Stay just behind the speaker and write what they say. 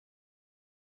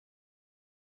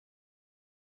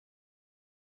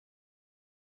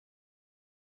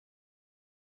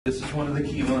This is one of the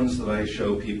key ones that I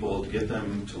show people to get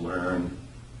them to learn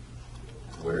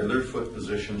where their foot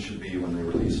position should be when they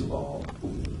release a ball,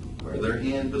 where their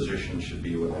hand position should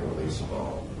be when they release a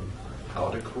ball, how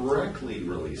to correctly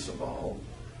release a ball,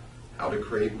 how to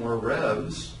create more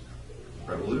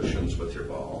revolutions with your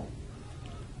ball,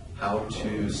 how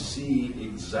to see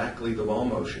exactly the ball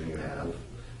motion you have,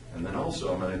 and then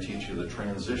also I'm going to teach you the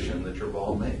transition that your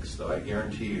ball makes, though I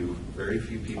guarantee you very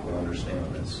few people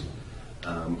understand this.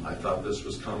 I thought this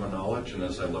was common knowledge, and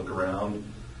as I look around,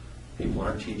 people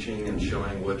aren't teaching and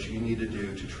showing what you need to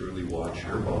do to truly watch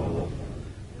your ball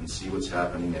and see what's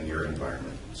happening in your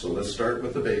environment. So let's start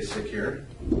with the basic here.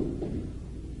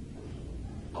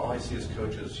 All I see is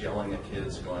coaches yelling at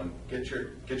kids going, get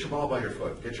your ball by your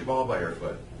foot, get your ball by your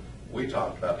foot. We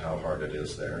talked about how hard it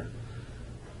is there.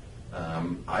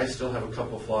 I still have a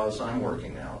couple flaws I'm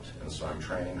working out, and so I'm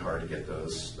training hard to get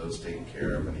those taken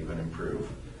care of and even improve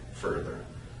further.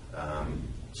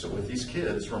 So with these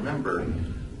kids, remember,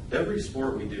 every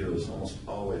sport we do is almost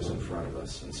always in front of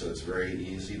us, and so it's very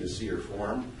easy to see your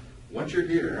form. Once you're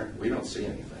here, we don't see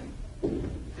anything,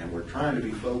 and we're trying to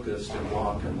be focused and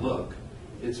walk and look.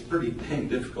 It's pretty dang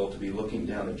difficult to be looking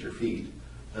down at your feet.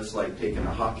 That's like taking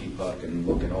a hockey puck and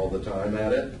looking all the time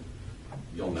at it.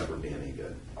 You'll never be any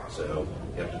good. So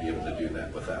you have to be able to do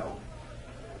that without.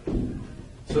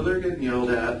 So they're getting yelled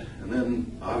at, and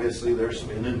then obviously they're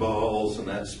spinning balls, and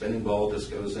that spinning ball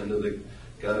just goes into the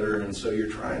gutter, and so you're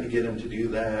trying to get them to do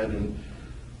that, and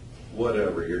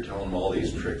whatever, you're telling them all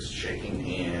these tricks, shaking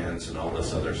hands and all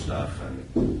this other stuff,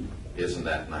 and isn't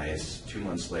that nice? 2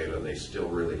 months later, they still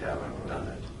really haven't done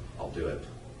it. I'll do it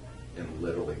in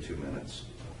literally 2 minutes.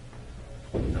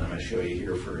 And I'm going to show you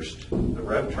here first the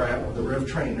Rev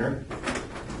Trainer.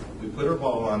 We put our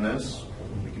ball on this.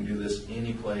 We can do this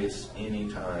any place,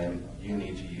 anytime. You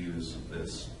need to use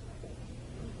this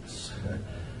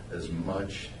as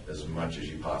much as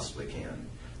you possibly can.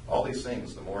 All these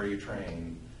things, the more you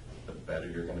train, the better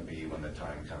you're going to be when the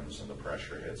time comes and the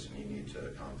pressure hits and you need to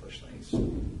accomplish things.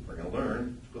 We're going to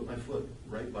learn to put my foot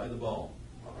right by the ball.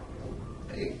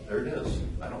 Hey, there it is.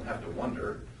 I don't have to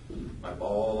wonder. My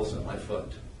ball's at my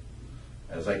foot.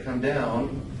 As I come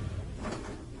down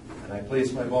and I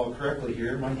place my ball correctly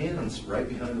here, my hand's right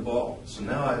behind the ball. So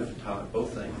now I've taught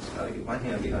both things, how to get my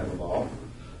hand behind the ball,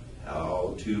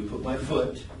 how to put my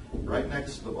foot right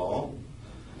next to the ball.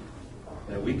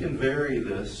 Now we can vary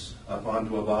this up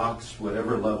onto a box,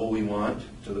 whatever level we want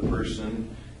to the person.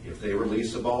 If they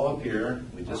release a ball up here,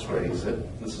 we just raise it.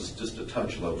 This is just a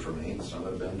touch low for me, so I'm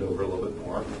going to bend over a little bit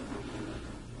more.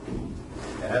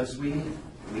 As we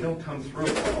don't come through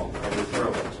a ball or we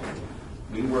throw it.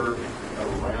 We work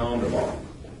around a ball.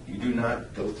 You do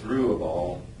not go through a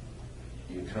ball.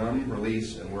 You come,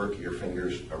 release, and work your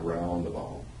fingers around the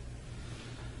ball.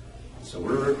 So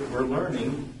we're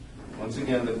learning, once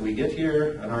again, that we get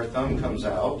here and our thumb comes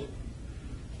out.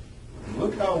 And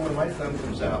look how, when my thumb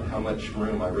comes out, how much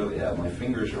room I really have. My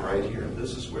fingers are right here.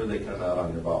 This is where they come out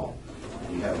on your ball.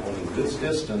 You have only this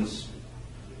distance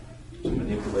to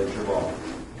manipulate your ball.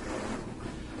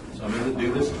 So I'm going to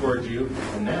do this towards you,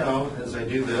 and now, as I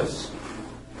do this,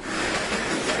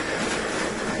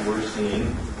 we're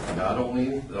seeing not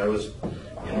only that I was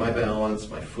in my balance,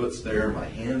 my foot's there, my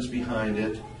hand's behind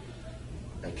it,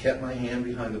 I kept my hand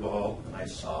behind the ball, and I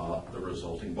saw the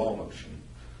resulting ball motion.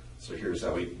 So here's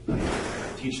how I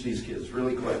teach these kids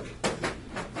really quick.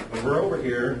 When we're over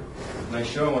here, and I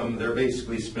show them, they're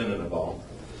basically spinning a ball.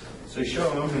 So you show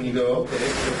them, and you go, okay,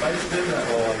 so if I spin that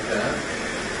ball like that,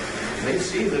 they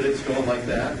see that it's going like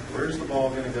that, where's the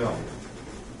ball going to go?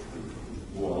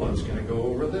 Well, it's going to go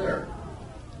over there.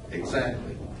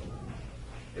 Exactly.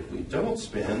 If we don't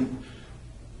spin,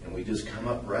 and we just come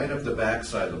up right up the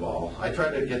backside of the ball, I try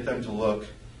to get them to look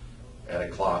at a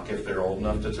clock, if they're old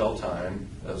enough to tell time,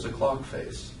 as a clock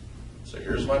face. So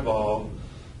here's my ball,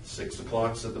 6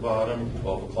 o'clock's at the bottom,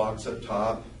 12 o'clock's at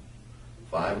top,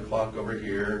 5 o'clock over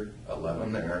here,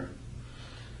 11 there.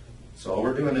 So all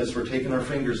we're doing is we're taking our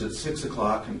fingers at 6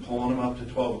 o'clock and pulling them up to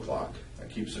 12 o'clock. That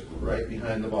keeps it right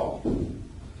behind the ball.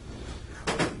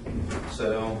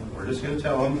 So we're just going to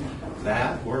tell them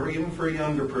that, or even for a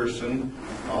younger person,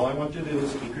 all I want you to do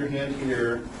is keep your hand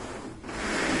here,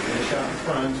 finish out in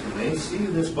front, and they see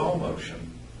this ball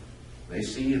motion. They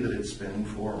see that it's spinning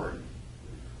forward.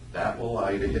 That will allow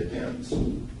you to hit pins.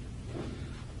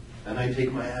 Then I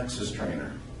take my axis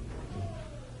trainer.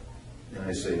 And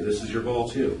I say, this is your ball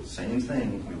too. Same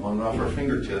thing. We want it off our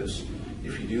fingertips.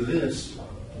 If you do this,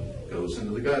 it goes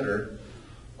into the gutter.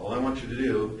 All I want you to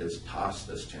do is toss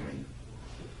this to me.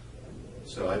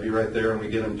 So I'd be right there, and we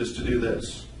get them just to do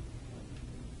this.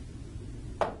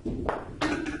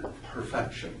 Perfect.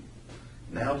 perfection.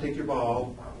 Now take your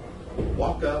ball,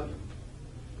 walk up,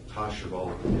 toss your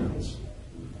ball at the pins.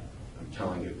 I'm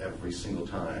telling you every single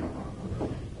time.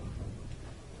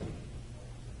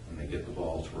 And they get the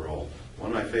ball to roll.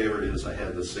 One of my favorite is I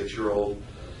had the 6-year-old,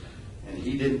 and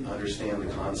he didn't understand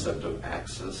the concept of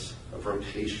axis, of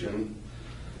rotation,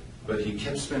 but he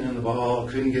kept spinning the ball,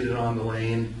 couldn't get it on the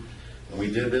lane. And we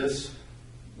did this,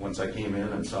 once I came in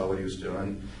and saw what he was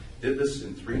doing, did this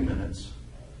in 3 minutes.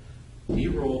 He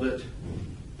rolled it.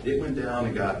 It went down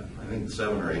and got, I think,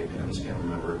 7 or 8 pins, can't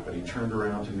remember, but he turned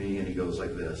around to me and he goes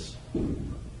like this.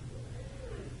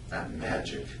 That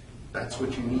magic, that's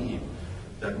what you need.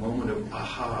 That moment of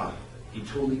aha. He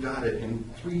totally got it in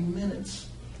 3 minutes.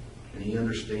 And he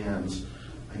understands,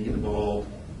 I need the ball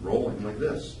rolling like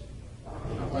this,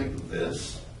 not like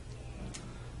this.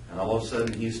 And all of a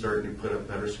sudden, he's starting to put up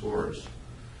better scores.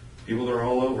 People are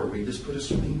all over. We just put a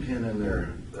swing pin in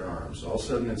their arms. All of a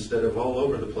sudden, instead of all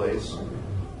over the place,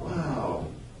 wow,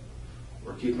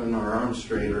 we're keeping our arms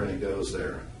straighter and it goes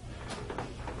there.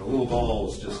 The little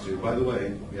balls just do. By the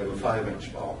way, we have a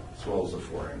 5-inch ball as well as a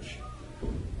 4-inch.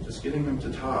 Just getting them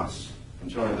to toss. I'm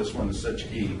showing you this one is such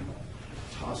key.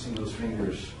 Tossing those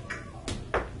fingers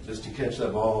just to catch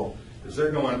that ball, because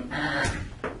they're going,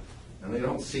 and they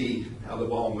don't see how the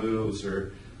ball moves,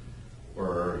 or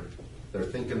they're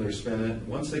thinking they're spinning.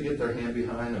 Once they get their hand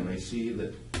behind and they see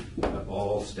that the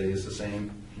ball stays the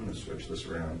same, I'm going to switch this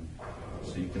around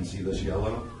so you can see this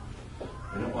yellow.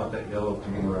 We don't want that yellow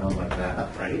coming around like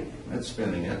that, right? That's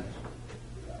spinning it.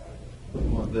 We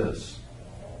want this.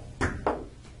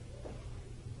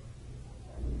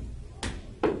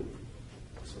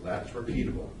 That's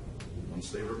repeatable. Once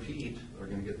they repeat, they're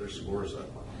going to get their scores up.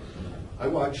 I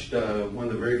watched one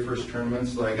of the very first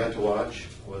tournaments that I got to watch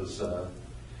was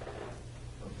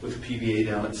with PBA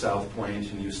down at South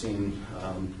Point, and you've seen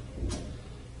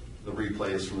the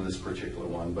replays from this particular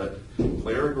one. But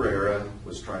Clara Guerrera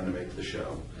was trying to make the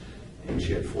show, and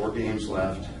she had 4 games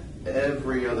left.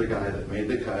 Every other guy that made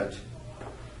the cut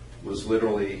was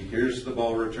literally, here's the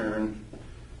ball return,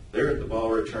 there at the ball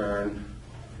return,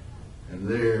 and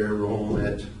they're rolling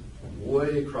it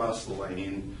way across the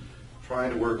lane, trying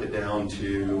to work it down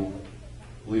to,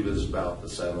 I believe it was about the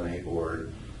 7-8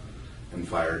 board, and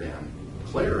fired in.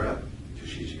 Clara, because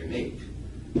she's unique,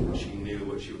 she knew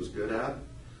what she was good at.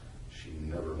 She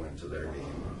never went to their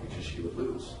game because she would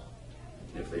lose.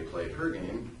 If they played her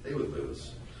game, they would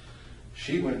lose.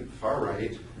 She went far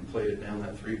right and played it down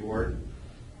that 3 board.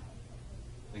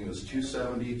 I think it was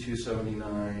 270,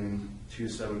 279,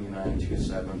 279,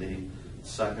 270.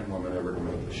 Second woman ever to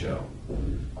make the show.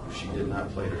 If she did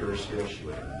not play to her skill, she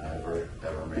would have never,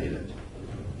 ever made it.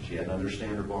 She had to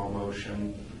understand her ball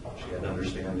motion. She had to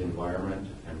understand the environment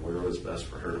and where it was best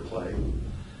for her to play.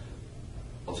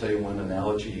 I'll tell you one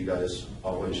analogy you guys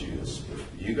always use. If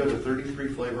you go to 33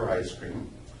 flavor ice cream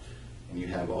and you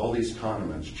have all these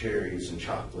condiments, cherries and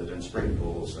chocolate and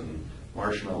sprinkles and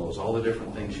marshmallows, all the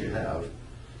different things you have,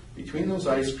 between those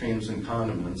ice creams and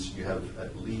condiments, you have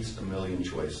at least 1 million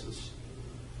choices.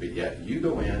 But yet you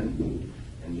go in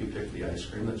and you pick the ice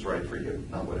cream that's right for you,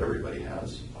 not what everybody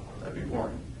has. That'd be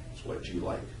boring. It's what you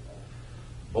like.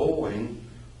 Bowling,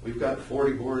 we've got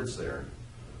 40 boards there.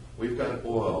 We've got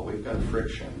oil, we've got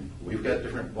friction, we've got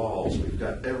different balls, we've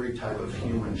got every type of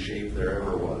human shape there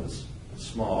ever was.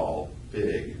 Small,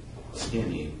 big,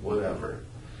 skinny, whatever.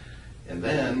 And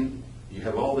then you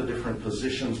have all the different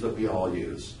positions that we all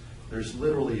use. There's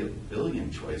literally 1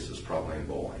 billion choices probably in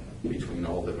bowling between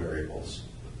all the variables.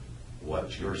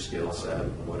 What's your skill set?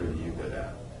 What are you good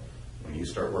at? When you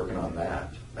start working on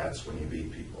that, that's when you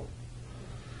beat people.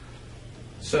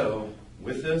 So,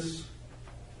 with this,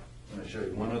 I'm going to show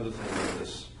you one other thing with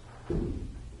this,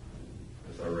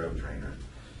 with our Rev Trainer.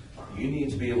 You need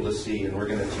to be able to see, and we're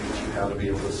going to teach you how to be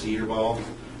able to see your ball.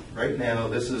 Right now,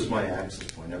 this is my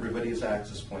axis point. Everybody's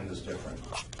axis point is different.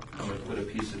 I'm going to put a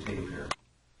piece of tape here.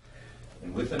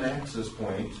 And with an axis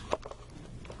point,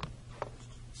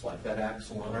 it's like that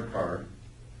axle on our car.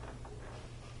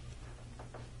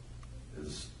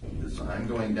 As I'm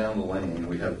going down the lane,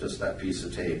 we have just that piece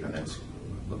of tape, and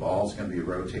the ball's going to be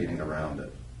rotating around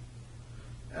it.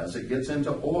 As it gets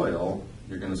into oil,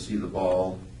 you're going to see the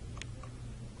ball,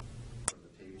 the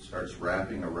tape starts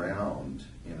wrapping around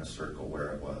in a circle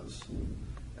where it was.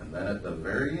 And then at the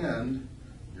very end,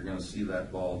 you're going to see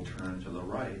that ball turn to the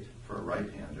right for a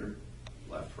right-hander,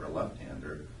 left for a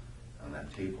left-hander, and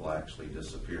that tape will actually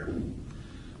disappear.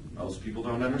 Most people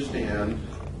don't understand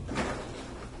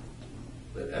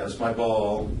that as my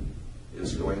ball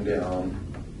is going down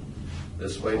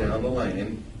this way down the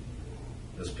lane,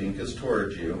 this pink is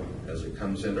towards you, as it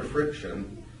comes into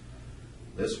friction,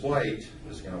 This white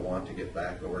is going to want to get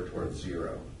back over towards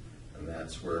 0, and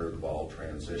that's where the ball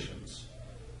transitions.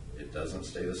 It doesn't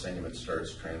stay the same. It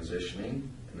starts transitioning,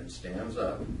 and it stands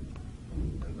up.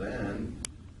 And then,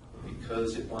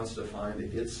 because it wants to find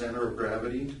its center of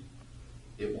gravity,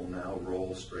 it will now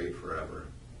roll straight forever.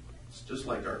 It's just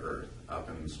like our Earth up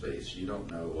in space. You don't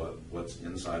know what's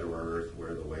inside of our Earth,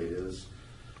 where the weight is.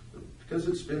 But because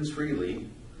it spins freely,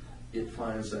 it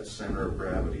finds that center of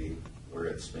gravity where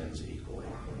it spins equally.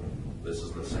 This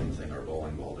is the same thing our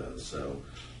bowling ball does. So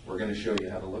we're going to show you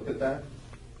how to look at that.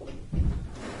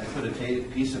 I put a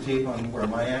piece of tape on where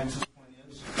my axis point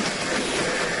is.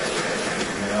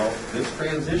 Now, this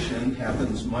transition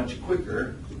happens much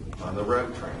quicker on the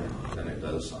Rev Trainer than it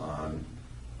does on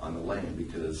the lane,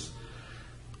 because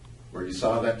where you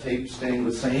saw that tape staying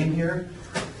the same here,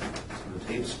 so the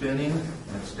tape's spinning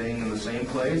and it's staying in the same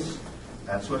place,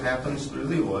 that's what happens through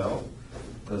the oil.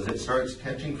 As it starts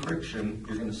catching friction,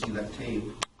 you're going to see that tape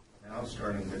now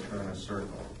starting to turn a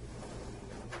circle,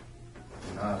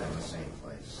 not in the same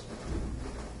place.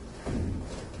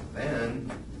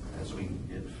 Then, as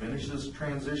it finishes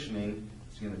transitioning,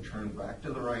 it's going to turn back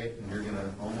to the right, and you're going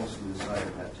to almost lose sight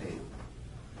of that tape.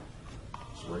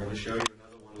 So we're going to show you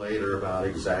another one later about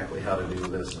exactly how to do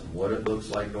this and what it looks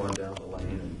like going down the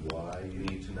lane and why you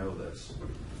need to know this.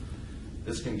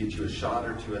 This can get you a shot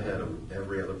or two ahead of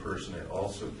every other person. It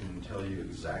also can tell you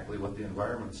exactly what the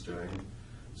environment's doing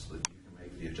so that you can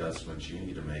make the adjustments you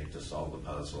need to make to solve the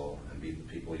puzzle and beat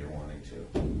the people you're wanting to.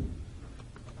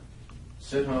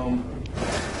 Sit home,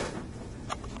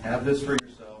 have this for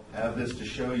yourself, have this to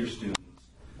show your students,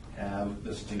 have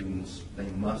the students, they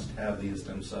must have these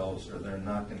themselves or they're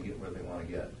not going to get where they want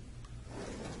to get.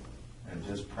 And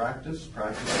just practice,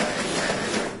 practice, practice.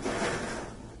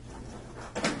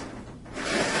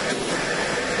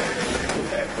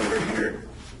 Over here,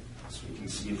 so we can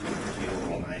see if we can feel a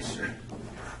little nicer.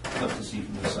 Love to see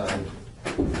from the side.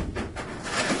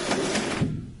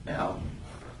 Now,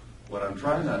 what I'm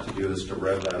trying not to do is to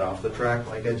rev that off the track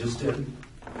like I just did.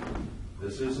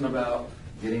 This isn't about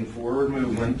getting forward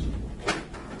movement.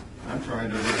 I'm trying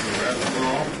to rev the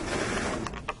ball,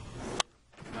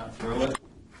 not throw it.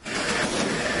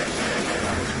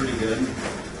 That's pretty good.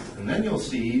 And then you'll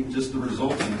see just the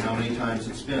result in how many times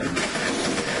it spins.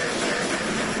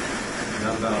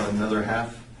 Now about another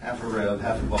half a rev,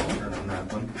 half a ball turn on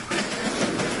that one.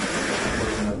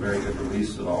 Wasn't a very good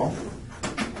release at all.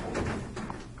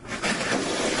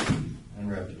 And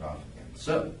revved it off again.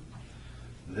 So,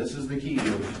 this is the key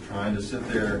of trying to sit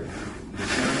there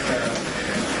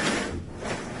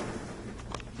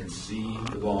and see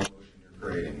the ball motion you're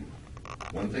creating.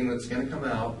 One thing that's going to come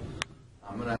out